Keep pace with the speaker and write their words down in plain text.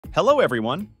Hello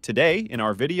everyone! Today, in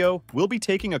our video, we'll be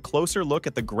taking a closer look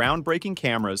at the groundbreaking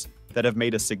cameras that have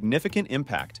made a significant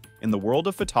impact in the world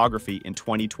of photography in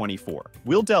 2024.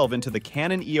 We'll delve into the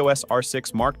Canon EOS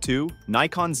R6 Mark II,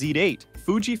 Nikon Z8,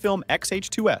 Fujifilm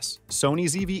X-H2S, Sony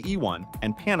ZV-E1,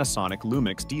 and Panasonic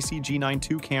Lumix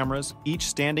DC-G9 II cameras, each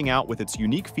standing out with its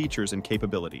unique features and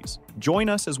capabilities. Join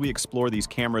us as we explore these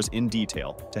cameras in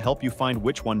detail to help you find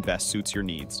which one best suits your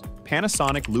needs.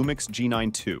 Panasonic Lumix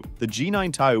G9 II. The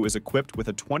G9 II is equipped with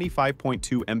a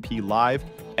 25.2 MP live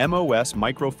MOS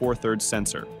Micro Four Thirds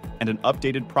sensor and an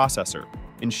updated processor,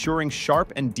 ensuring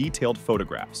sharp and detailed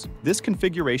photographs. This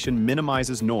configuration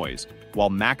minimizes noise while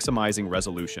maximizing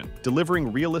resolution,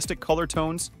 delivering realistic color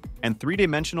tones and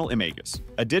three-dimensional images.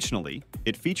 Additionally,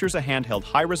 it features a handheld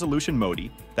high-resolution mode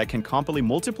that can compile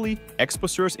multiple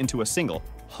exposures into a single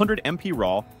 100 MP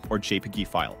RAW or JPG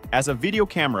file. As a video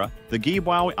camera, the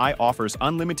G9 offers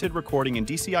unlimited recording in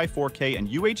DCI 4K and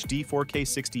UHD 4K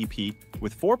 60p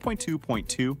with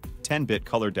 4.2.2 10-bit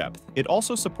color depth. It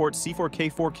also supports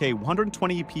C4K 4K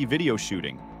 120p video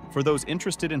shooting for those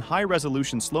interested in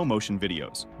high-resolution slow-motion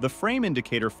videos. The frame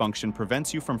indicator function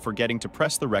prevents you from forgetting to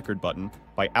press the record button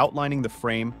by outlining the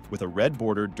frame with a red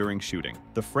border during shooting.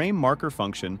 The frame marker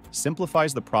function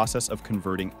simplifies the process of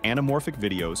converting anamorphic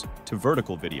videos to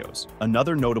vertical videos.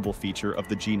 Another notable feature of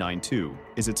the G9 II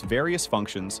is its various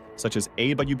functions such as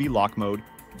AWB lock mode,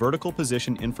 vertical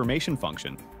position information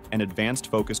function, and advanced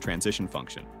focus transition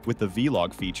function. With the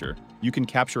V-log feature, you can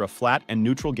capture a flat and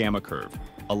neutral gamma curve,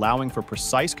 allowing for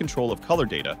precise control of color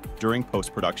data during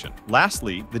post-production.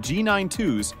 Lastly, the G9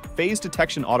 II's phase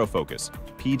detection autofocus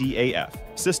 (PDAF)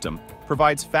 system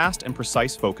provides fast and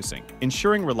precise focusing,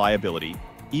 ensuring reliability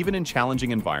even in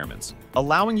challenging environments,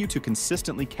 allowing you to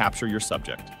consistently capture your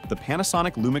subject. The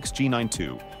Panasonic Lumix G9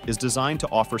 II is designed to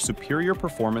offer superior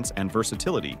performance and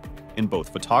versatility in both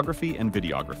photography and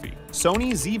videography.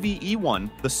 Sony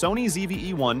ZV-E1. The Sony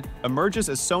ZV-E1 emerges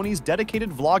as Sony's dedicated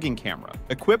vlogging camera,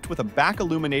 equipped with a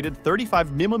back-illuminated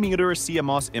 35mm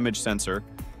CMOS image sensor,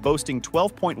 boasting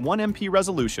 12.1 MP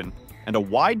resolution and a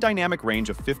wide dynamic range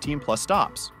of 15+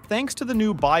 stops. Thanks to the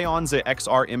new Bionze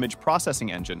XR image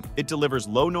processing engine, it delivers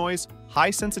low noise, high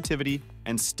sensitivity,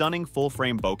 and stunning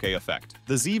full-frame bokeh effect.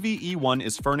 The ZV-E1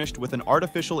 is furnished with an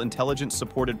artificial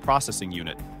intelligence-supported processing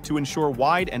unit to ensure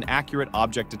wide and accurate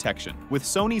object detection. With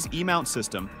Sony's E-mount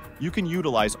system, you can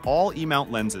utilize all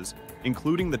E-mount lenses,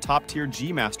 including the top-tier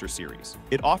G Master series.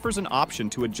 It offers an option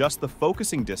to adjust the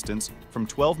focusing distance from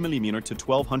 12mm to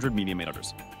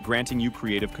 1200mm, granting you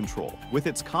creative control. With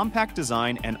its compact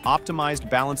design and optimized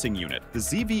balancing unit, the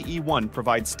ZV-E1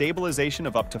 provides stabilization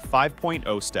of up to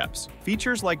 5.0 steps.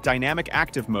 Features like dynamic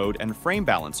active mode and frame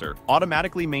balancer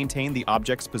automatically maintain the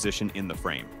object's position in the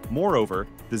frame. Moreover,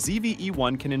 the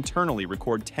ZV-E1 can internally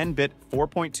record 10-bit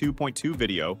 4.2.2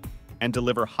 video and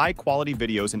deliver high-quality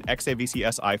videos in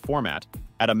XAVC-SI format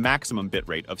at a maximum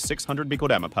bitrate of 600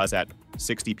 picodemapaz at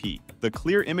 60p. The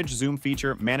clear image zoom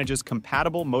feature manages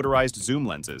compatible motorized zoom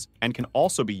lenses and can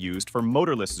also be used for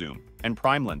motorless zoom and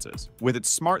prime lenses. With its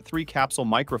Smart 3 capsule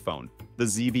microphone, the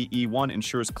ZV-E1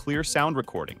 ensures clear sound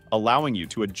recording, allowing you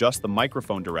to adjust the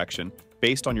microphone direction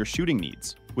based on your shooting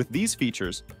needs. With these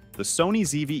features, the Sony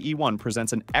ZV-E1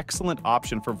 presents an excellent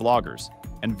option for vloggers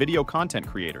and video content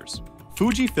creators.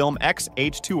 Fujifilm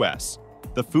X-H2S.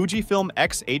 The Fujifilm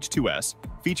X-H2S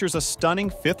features a stunning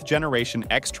 5th-generation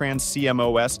X-Trans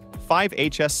CMOS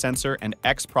 5HS sensor and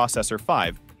X Processor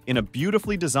 5 in a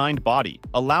beautifully designed body,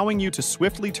 allowing you to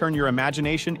swiftly turn your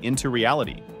imagination into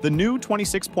reality. The new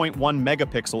 26.1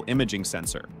 megapixel imaging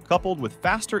sensor, coupled with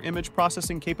faster image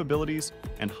processing capabilities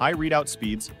and high readout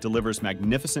speeds, delivers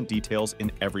magnificent details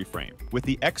in every frame. With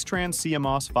the X-Trans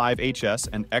CMOS 5HS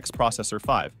and X Processor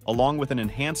 5, along with an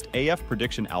enhanced AF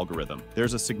prediction algorithm,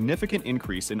 there's a significant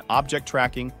increase in object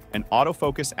tracking and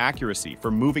autofocus accuracy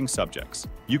for moving subjects.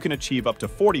 You can achieve up to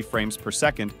 40 frames per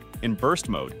second in burst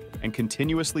mode and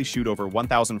continuously shoot over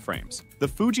 1,000 frames. The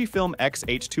Fujifilm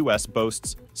X-H2S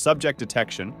boasts subject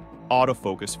detection,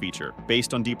 autofocus feature,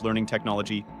 based on deep learning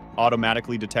technology,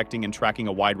 automatically detecting and tracking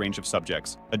a wide range of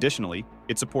subjects. Additionally,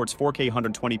 it supports 4K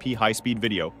 120p high-speed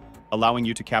video, allowing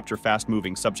you to capture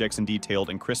fast-moving subjects in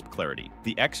detailed and crisp clarity.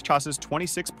 The X-Chassis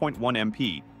 26.1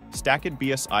 MP stacked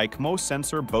BSI CMOS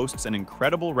sensor boasts an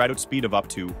incredible readout speed of up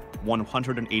to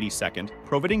 180 seconds,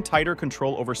 providing tighter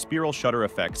control over spiral shutter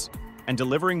effects and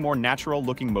delivering more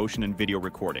natural-looking motion in video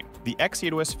recording. The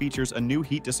X-H2S features a new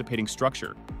heat-dissipating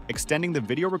structure, extending the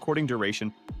video recording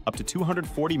duration up to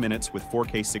 240 minutes with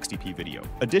 4K 60p video.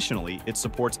 Additionally, it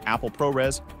supports Apple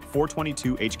ProRes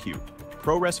 422 HQ,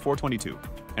 ProRes 422,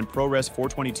 and ProRes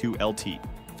 422 LT,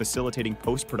 facilitating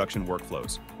post-production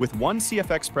workflows. With one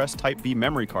CF Express Type B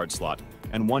memory card slot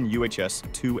and one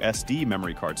UHS 2 SD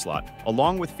memory card slot,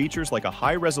 along with features like a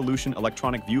high-resolution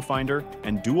electronic viewfinder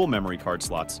and dual memory card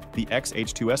slots, the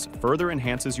X-H2S further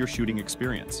enhances your shooting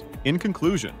experience. In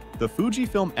conclusion, the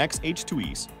Fujifilm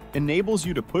X-H2S enables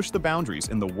you to push the boundaries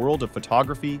in the world of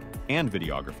photography and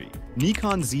videography.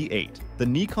 Nikon Z8. The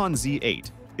Nikon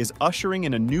Z8 is ushering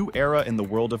in a new era in the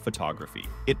world of photography.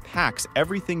 It packs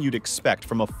everything you'd expect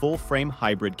from a full-frame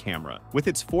hybrid camera. With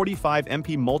its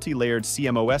 45MP multi-layered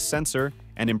CMOS sensor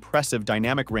and impressive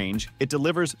dynamic range, it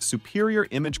delivers superior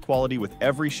image quality with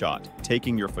every shot,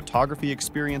 taking your photography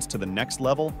experience to the next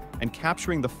level and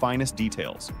capturing the finest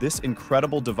details. This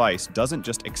incredible device doesn't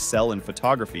just excel in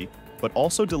photography, but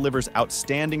also delivers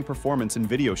outstanding performance in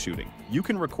video shooting. You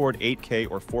can record 8K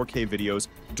or 4K videos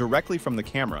directly from the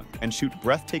camera and shoot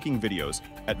breathtaking videos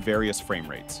at various frame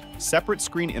rates. Separate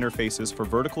screen interfaces for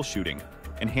vertical shooting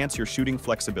enhance your shooting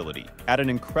flexibility. At an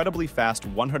incredibly fast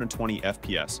 120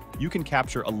 FPS, you can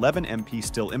capture 11 MP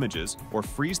still images or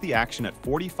freeze the action at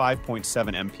 45.7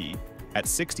 MP at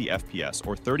 60 FPS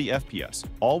or 30 FPS,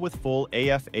 all with full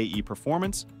AF/AE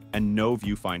performance and no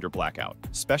viewfinder blackout.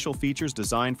 Special features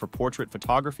designed for portrait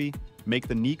photography make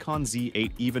the Nikon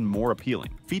Z8 even more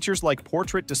appealing. Features like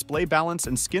portrait display balance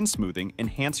and skin smoothing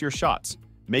enhance your shots,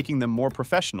 making them more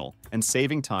professional and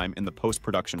saving time in the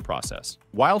post-production process.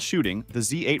 While shooting, the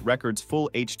Z8 records full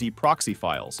HD proxy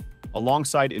files,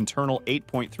 alongside internal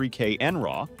 8.3K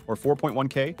NRAW or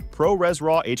 4.1K ProRes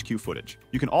RAW HQ footage.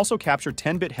 You can also capture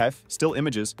 10-bit HEF still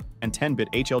images and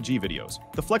 10-bit HLG videos.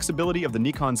 The flexibility of the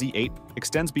Nikon Z8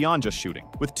 extends beyond just shooting.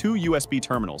 With two USB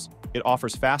terminals, it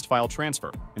offers fast file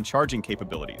transfer and charging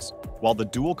capabilities, while the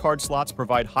dual card slots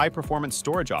provide high-performance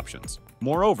storage options.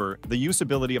 Moreover, the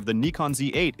usability of the Nikon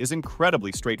Z8 is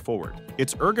incredibly straightforward.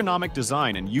 Its ergonomic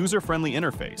design and user-friendly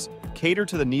interface cater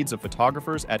to the needs of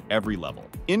photographers at every level.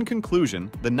 In conclusion,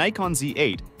 the Nikon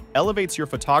Z8 elevates your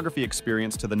photography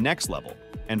experience to the next level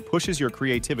and pushes your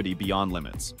creativity beyond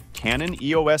limits. Canon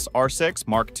EOS R6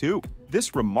 Mark II.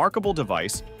 This remarkable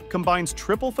device combines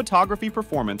triple photography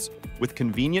performance with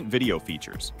convenient video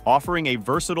features, offering a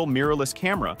versatile mirrorless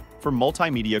camera for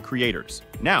multimedia creators.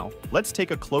 Now, let's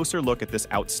take a closer look at this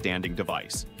outstanding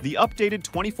device. The updated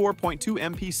 24.2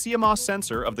 MP CMOS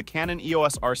sensor of the Canon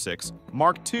EOS R6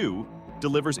 Mark II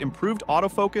delivers improved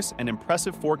autofocus and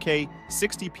impressive 4K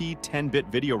 60p 10-bit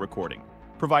video recording,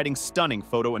 providing stunning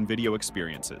photo and video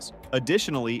experiences.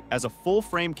 Additionally, as a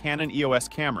full-frame Canon EOS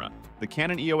camera, the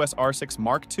Canon EOS R6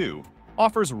 Mark II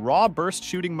offers raw burst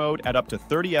shooting mode at up to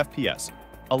 30 FPS,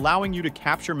 allowing you to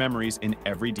capture memories in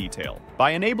every detail.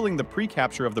 By enabling the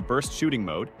pre-capture of the burst shooting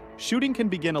mode, shooting can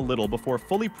begin a little before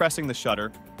fully pressing the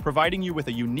shutter, providing you with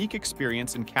a unique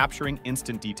experience in capturing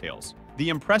instant details. The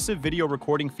impressive video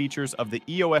recording features of the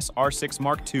EOS R6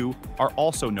 Mark II are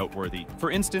also noteworthy.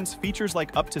 For instance, features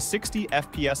like up to 60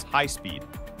 FPS high speed,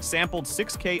 sampled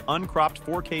 6K uncropped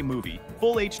 4K movie,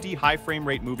 full HD high frame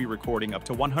rate movie recording up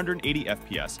to 180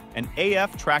 FPS, and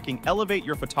AF tracking elevate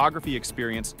your photography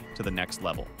experience to the next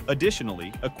level.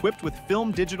 Additionally, equipped with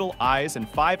film digital eyes and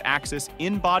 5-axis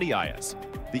in-body IS,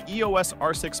 the EOS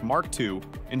R6 Mark II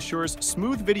ensures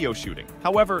smooth video shooting.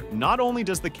 However, not only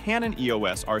does the Canon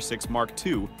EOS R6 Mark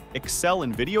II excel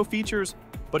in video features,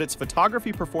 but its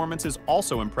photography performance is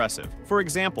also impressive. For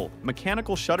example,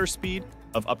 mechanical shutter speed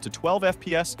of up to 12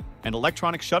 FPS and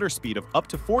electronic shutter speed of up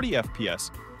to 40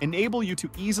 FPS enable you to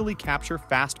easily capture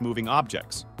fast-moving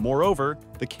objects. Moreover,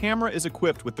 the camera is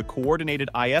equipped with the coordinated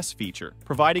IS feature,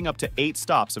 providing up to 8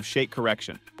 stops of shake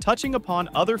correction. Touching upon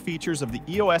other features of the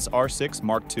EOS R6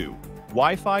 Mark II,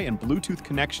 Wi-Fi and Bluetooth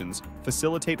connections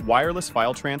facilitate wireless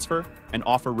file transfer and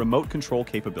offer remote control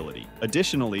capability.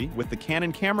 Additionally, with the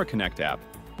Canon Camera Connect app,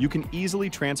 you can easily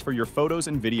transfer your photos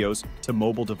and videos to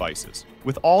mobile devices.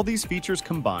 With all these features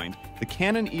combined, the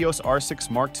Canon EOS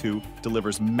R6 Mark II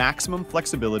delivers maximum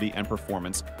flexibility and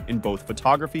performance in both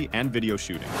photography and video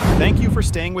shooting. Thank you for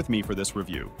staying with me for this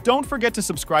review. Don't forget to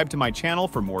subscribe to my channel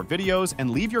for more videos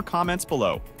and leave your comments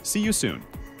below. See you soon.